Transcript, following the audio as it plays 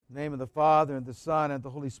In the name of the Father, and the Son, and the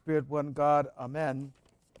Holy Spirit, one God. Amen.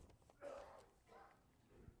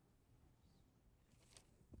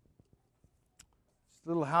 Just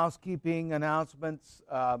little housekeeping announcements.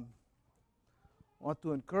 I want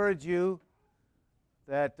to encourage you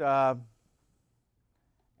that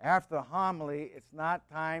after the homily, it's not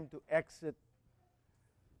time to exit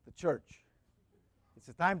the church. It's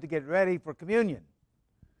a time to get ready for communion.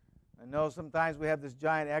 I know sometimes we have this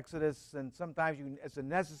giant exodus, and sometimes it's a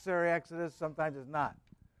necessary exodus, sometimes it's not.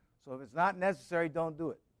 So if it's not necessary, don't do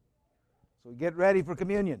it. So get ready for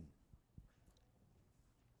communion.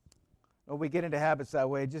 Or we get into habits that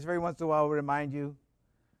way. Just every once in a while, we remind you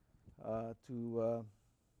to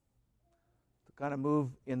kind of move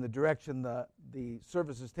in the direction the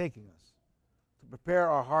service is taking us, to prepare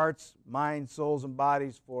our hearts, minds, souls, and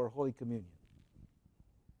bodies for Holy Communion.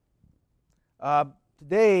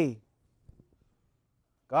 Today,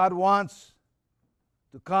 God wants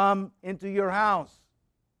to come into your house.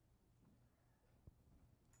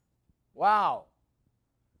 Wow.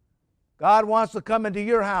 God wants to come into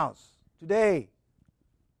your house today.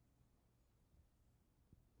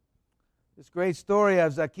 This great story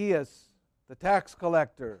of Zacchaeus, the tax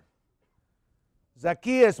collector.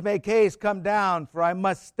 Zacchaeus, make haste, come down, for I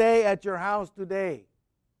must stay at your house today.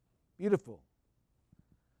 Beautiful.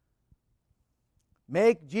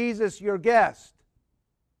 Make Jesus your guest.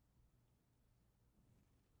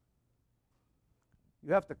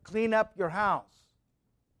 You have to clean up your house,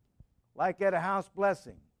 like at a house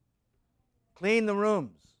blessing. Clean the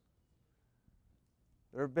rooms.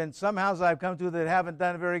 There have been some houses I've come to that haven't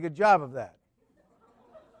done a very good job of that.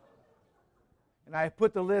 And I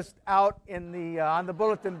put the list out on the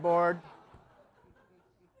bulletin board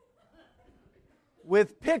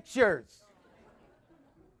with pictures.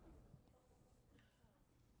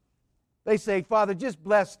 They say, Father, just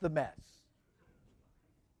bless the mess.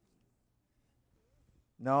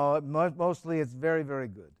 No, mostly it's very, very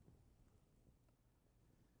good.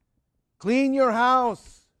 Clean your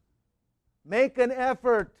house. Make an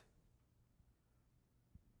effort.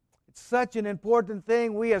 It's such an important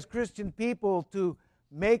thing, we as Christian people, to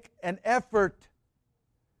make an effort.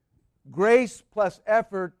 Grace plus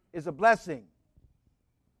effort is a blessing.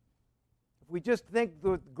 If we just think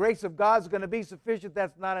the grace of God is going to be sufficient,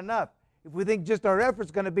 that's not enough. If we think just our effort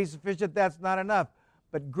is going to be sufficient, that's not enough.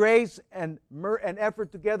 But grace and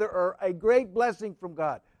effort together are a great blessing from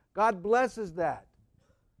God. God blesses that.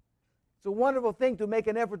 It's a wonderful thing to make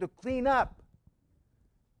an effort to clean up.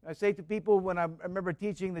 I say to people when I remember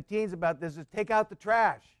teaching the teens about this, is take out the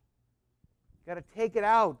trash. You've got to take it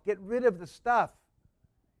out. Get rid of the stuff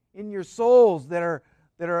in your souls that are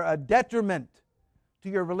a detriment to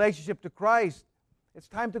your relationship to Christ. It's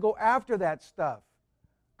time to go after that stuff.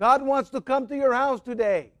 God wants to come to your house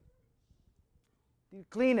today. You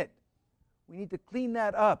clean it. We need to clean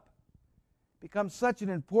that up. It becomes such an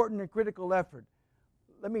important and critical effort.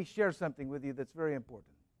 Let me share something with you that's very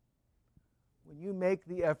important. When you make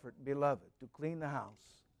the effort, beloved, to clean the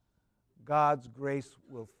house, God's grace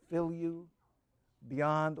will fill you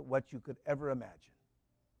beyond what you could ever imagine.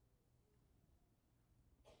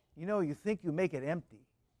 You know, you think you make it empty.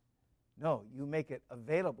 No, you make it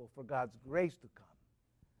available for God's grace to come.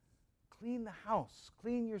 Clean the house.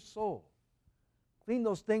 Clean your soul. Clean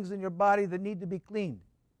those things in your body that need to be cleaned.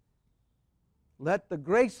 Let the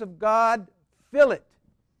grace of God fill it.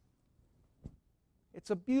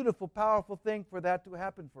 It's a beautiful, powerful thing for that to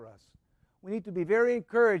happen for us. We need to be very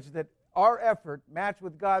encouraged that our effort, matched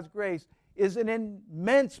with God's grace, is an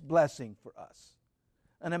immense blessing for us.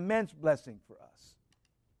 An immense blessing for us.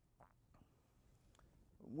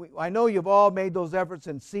 I know you've all made those efforts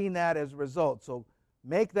and seen that as a result, so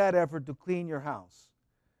make that effort to clean your house.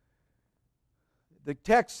 The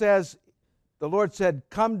text says, the Lord said,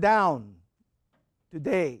 come down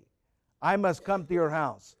today. I must come to your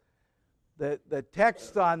house. The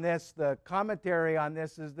text on this, the commentary on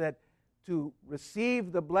this is that to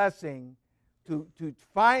receive the blessing, to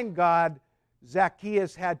find God,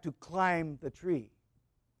 Zacchaeus had to climb the tree.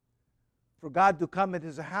 For God to come into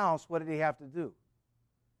his house, what did he have to do?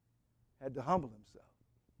 He had to humble himself.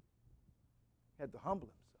 He had to humble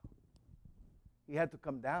himself. He had to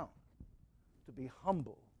come down. To be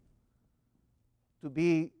humble, to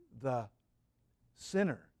be the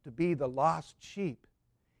sinner, to be the lost sheep.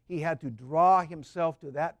 He had to draw himself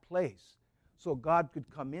to that place so God could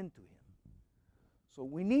come into him. So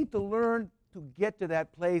we need to learn to get to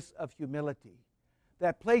that place of humility,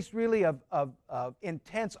 that place really of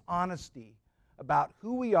intense honesty about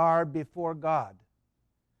who we are before God.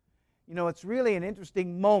 You know, it's really an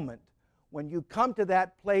interesting moment when you come to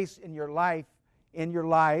that place in your life.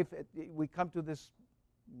 We come to this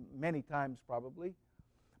many times probably.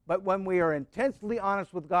 But when we are intensely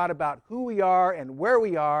honest with God about who we are and where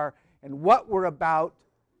we are and what we're about,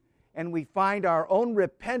 and we find our own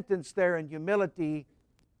repentance there in humility,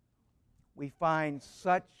 we find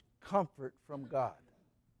such comfort from God.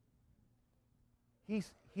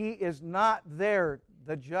 He is not there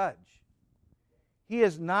the judge. He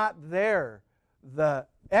is not there the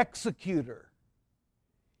executor.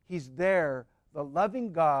 He's there the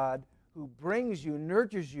loving God who brings you,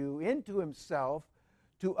 nurtures you into Himself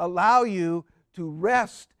to allow you to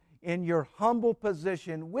rest in your humble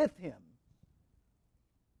position with Him.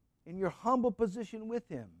 In your humble position with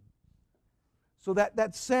Him. So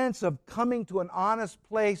that sense of coming to an honest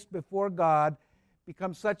place before God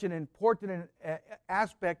becomes such an important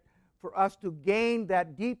aspect for us to gain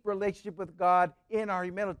that deep relationship with God in our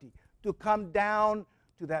humility. To come down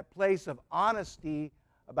to that place of honesty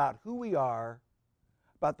about who we are,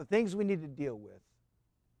 about the things we need to deal with,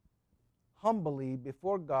 humbly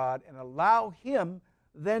before God, and allow Him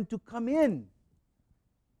then to come in.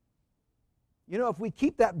 You know, if we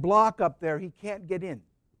keep that block up there, He can't get in.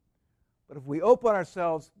 But if we open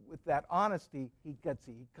ourselves with that honesty, He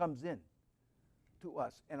comes in to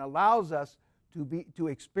us and allows us to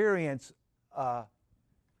experience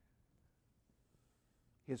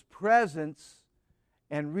His presence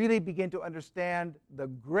and really begin to understand the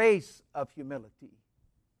grace of humility.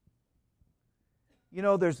 You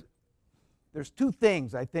know, there's two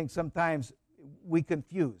things I think sometimes we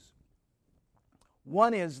confuse.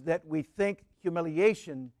 One is that we think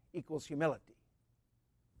humiliation equals humility.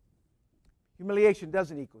 Humiliation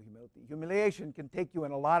doesn't equal humility. Humiliation can take you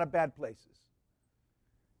in a lot of bad places.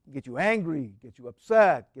 Get you angry, get you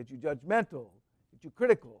upset, get you judgmental, get you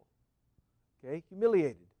critical, okay,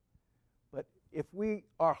 humiliated. But if we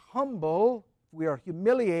are humble, we are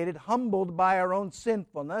humiliated, humbled by our own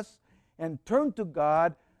sinfulness, and turn to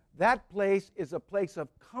God, that place is a place of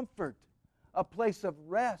comfort, a place of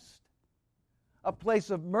rest, a place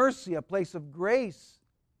of mercy, a place of grace.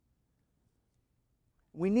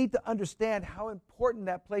 We need to understand how important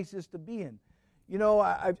that place is to be in. You know,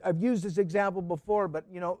 I've used this example before, but,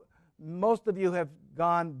 you know, most of you have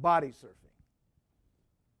gone body surfing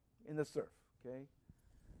in the surf, okay?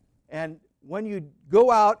 And when you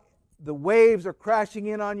go out, the waves are crashing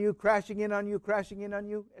in on you, crashing in on you, crashing in on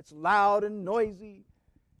you. It's loud and noisy.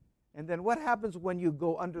 And then what happens when you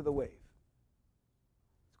go under the wave?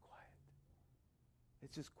 It's quiet.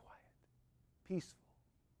 It's just quiet, peaceful,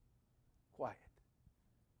 quiet.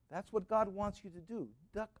 That's what God wants you to do.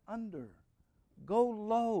 Duck under. Go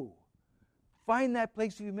low. Find that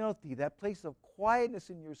place of humility, that place of quietness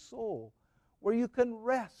in your soul where you can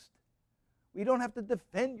rest. You don't have to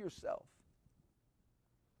defend yourself.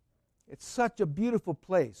 It's such a beautiful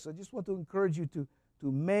place. I just want to encourage you to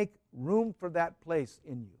make room for that place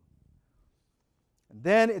in you. And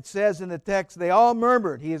then it says in the text, they all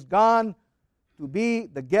murmured, he is gone to be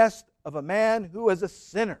the guest of a man who is a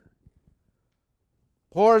sinner.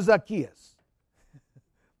 Poor Zacchaeus,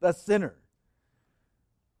 the sinner.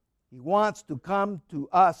 He wants to come to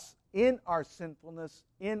us in our sinfulness,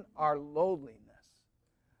 in our lowliness.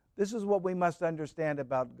 This is what we must understand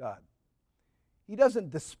about God. He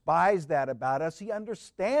doesn't despise that about us. He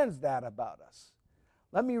understands that about us.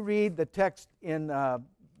 Let me read the text in the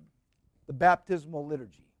baptismal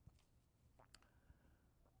liturgy.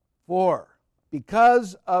 For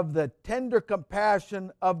because of the tender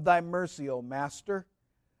compassion of thy mercy, O Master,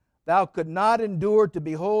 thou could not endure to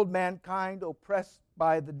behold mankind oppressed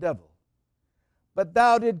by the devil. But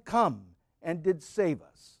thou did come and did save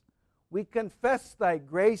us. We confess thy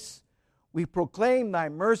grace. We proclaim thy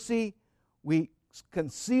mercy. We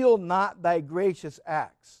conceal not thy gracious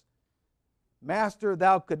acts. Master,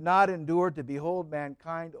 thou could not endure to behold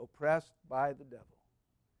mankind oppressed by the devil.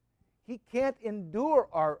 He can't endure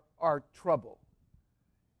our trouble.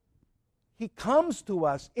 He comes to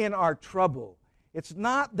us in our trouble. It's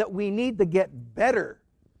not that we need to get better.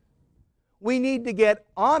 We need to get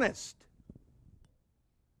honest.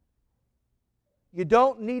 You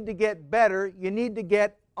don't need to get better. You need to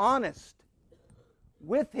get honest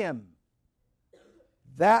with Him.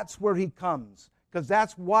 That's where He comes, because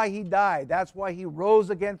that's why He died. That's why He rose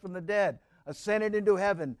again from the dead, ascended into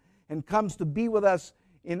heaven, and comes to be with us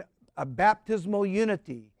in a baptismal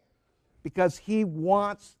unity, because He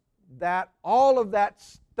wants that all of that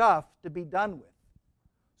stuff to be done with,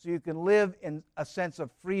 so you can live in a sense of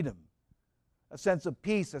freedom, a sense of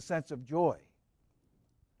peace, a sense of joy.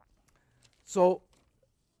 So,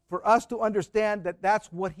 for us to understand that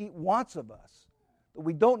that's what He wants of us, that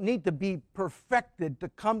we don't need to be perfected to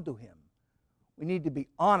come to Him. We need to be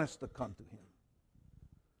honest to come to Him.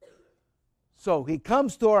 So he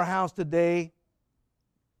comes to our house today.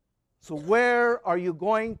 So where are you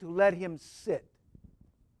going to let him sit?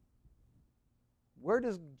 Where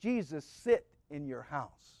does Jesus sit in your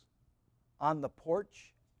house? On the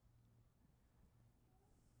porch?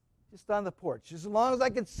 Just on the porch. Just as long as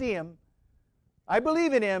I can see him. I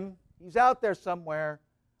believe in him. He's out there somewhere.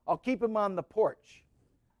 I'll keep him on the porch.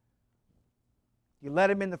 You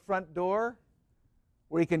let him in the front door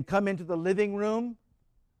where he can come into the living room.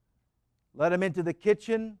 Let him into the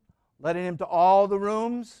kitchen. Let him into all the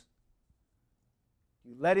rooms.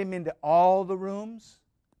 You let him into all the rooms.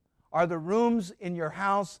 Are the rooms in your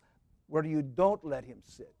house where you don't let him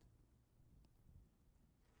sit?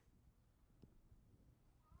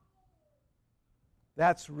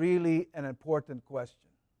 That's really an important question.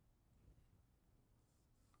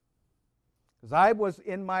 Because I was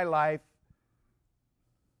in my life,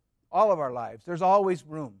 all of our lives, there's always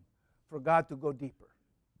room for God to go deeper.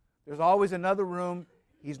 There's always another room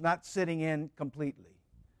he's not sitting in completely.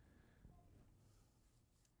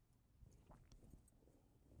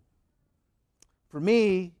 For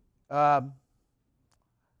me,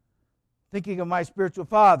 thinking of my spiritual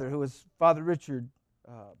father, who was Father Richard,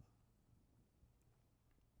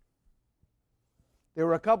 there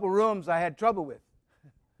were a couple rooms I had trouble with.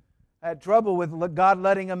 I had trouble with God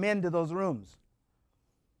letting him into those rooms.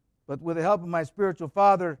 But with the help of my spiritual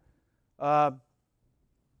father,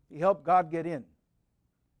 he helped God get in.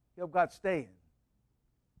 He helped God stay in.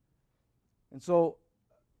 And so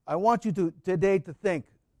I want you to today to think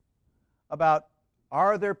about,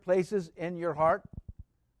 are there places in your heart,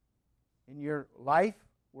 in your life,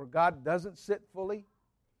 where God doesn't sit fully?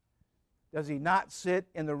 Does he not sit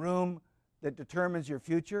in the room that determines your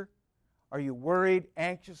future? Are you worried,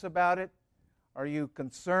 anxious about it? Are you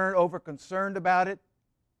over-concerned about it?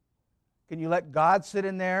 Can you let God sit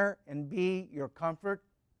in there and be your comfort,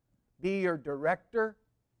 be your director?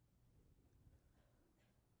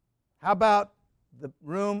 How about the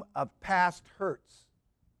room of past hurts?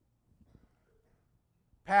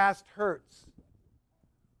 Past hurts.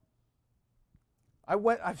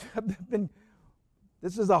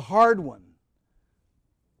 This is a hard one,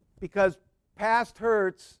 because past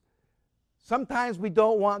hurts, sometimes we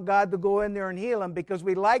don't want God to go in there and heal them because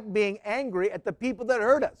we like being angry at the people that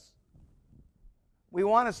hurt us. We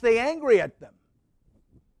want to stay angry at them.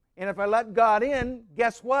 And if I let God in,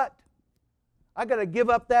 guess what? I've got to give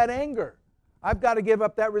up that anger. I've got to give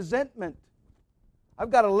up that resentment.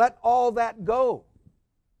 I've got to let all that go.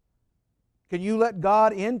 Can you let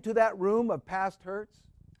God into that room of past hurts?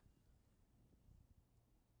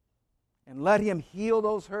 And let him heal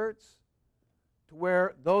those hurts to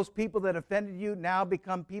where those people that offended you now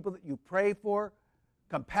become people that you pray for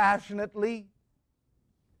compassionately?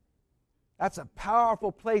 That's a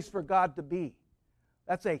powerful place for God to be.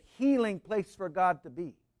 That's a healing place for God to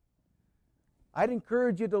be. I'd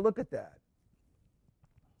encourage you to look at that.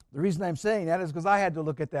 The reason I'm saying that is because I had to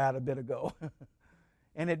look at that a bit ago.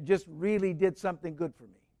 And it just really did something good for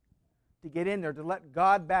me. To get in there, to let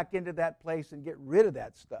God back into that place and get rid of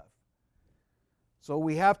that stuff. So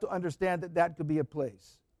we have to understand that that could be a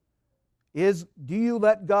place. Do you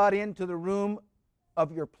let God into the room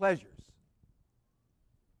of your pleasures?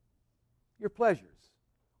 Your pleasures.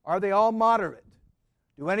 Are they all moderate?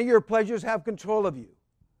 Do any of your pleasures have control of you?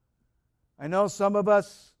 I know some of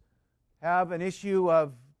us have an issue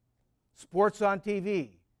of sports on TV.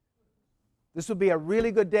 This would be a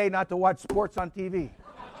really good day not to watch sports on TV.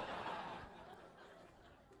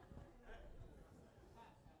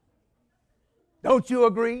 Don't you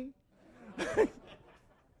agree? Do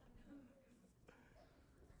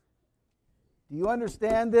you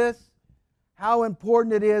understand this? How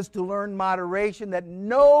important it is to learn moderation, that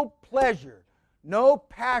no pleasure, no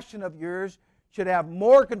passion of yours should have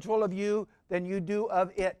more control of you than you do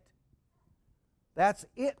of it. That's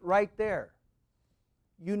it right there.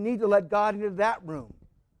 You need to let God into that room.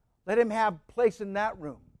 Let him have place in that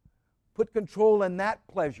room. Put control in that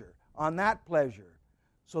pleasure, on that pleasure,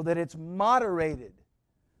 so that it's moderated.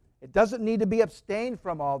 It doesn't need to be abstained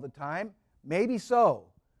from all the time. Maybe so,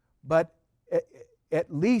 but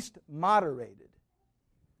at least moderated.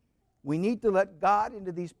 We need to let God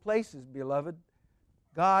into these places, beloved.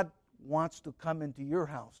 God wants to come into your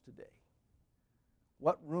house today.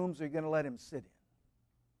 What rooms are you going to let him sit in?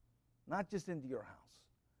 Not just into your house,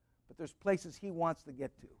 but there's places he wants to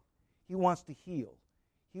get to. He wants to heal.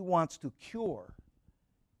 He wants to cure.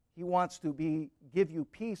 He wants to give you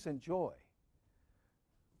peace and joy.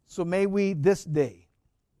 So may we this day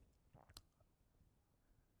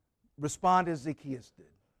respond as Zacchaeus did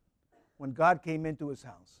when God came into his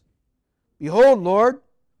house. Behold, Lord,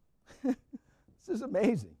 this is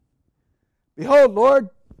amazing. Behold, Lord,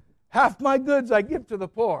 half my goods I give to the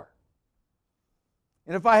poor.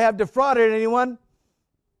 And if I have defrauded anyone,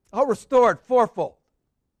 I'll restore it fourfold.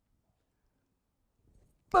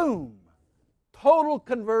 Boom. Total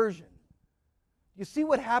conversion. You see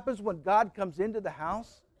what happens when God comes into the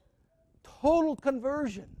house? Total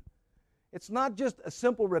conversion. It's not just a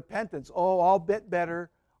simple repentance. Oh, I'll bit better.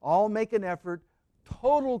 I'll make an effort.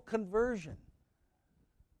 Total conversion.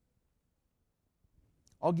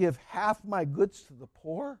 I'll give half my goods to the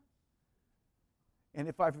poor. And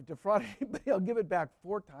if I've defrauded anybody, I'll give it back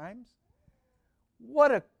 4 times.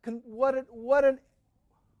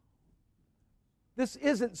 This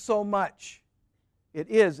isn't so much, it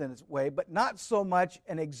is in its way, but not so much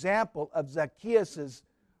an example of Zacchaeus'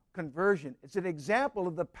 conversion. It's an example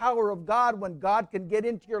of the power of God when God can get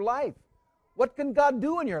into your life. What can God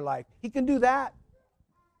do in your life? He can do that.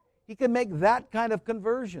 He can make that kind of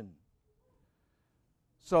conversion.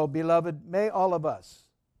 So, beloved, may all of us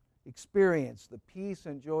experience the peace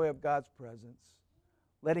and joy of God's presence,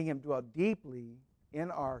 letting Him dwell deeply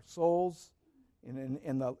in our souls, in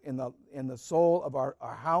the soul of our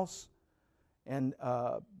house, and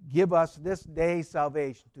give us this day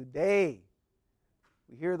salvation. Today,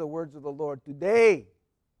 we hear the words of the Lord. Today,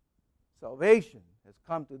 salvation has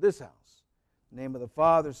come to this house. In the name of the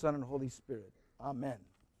Father, Son, and Holy Spirit. Amen.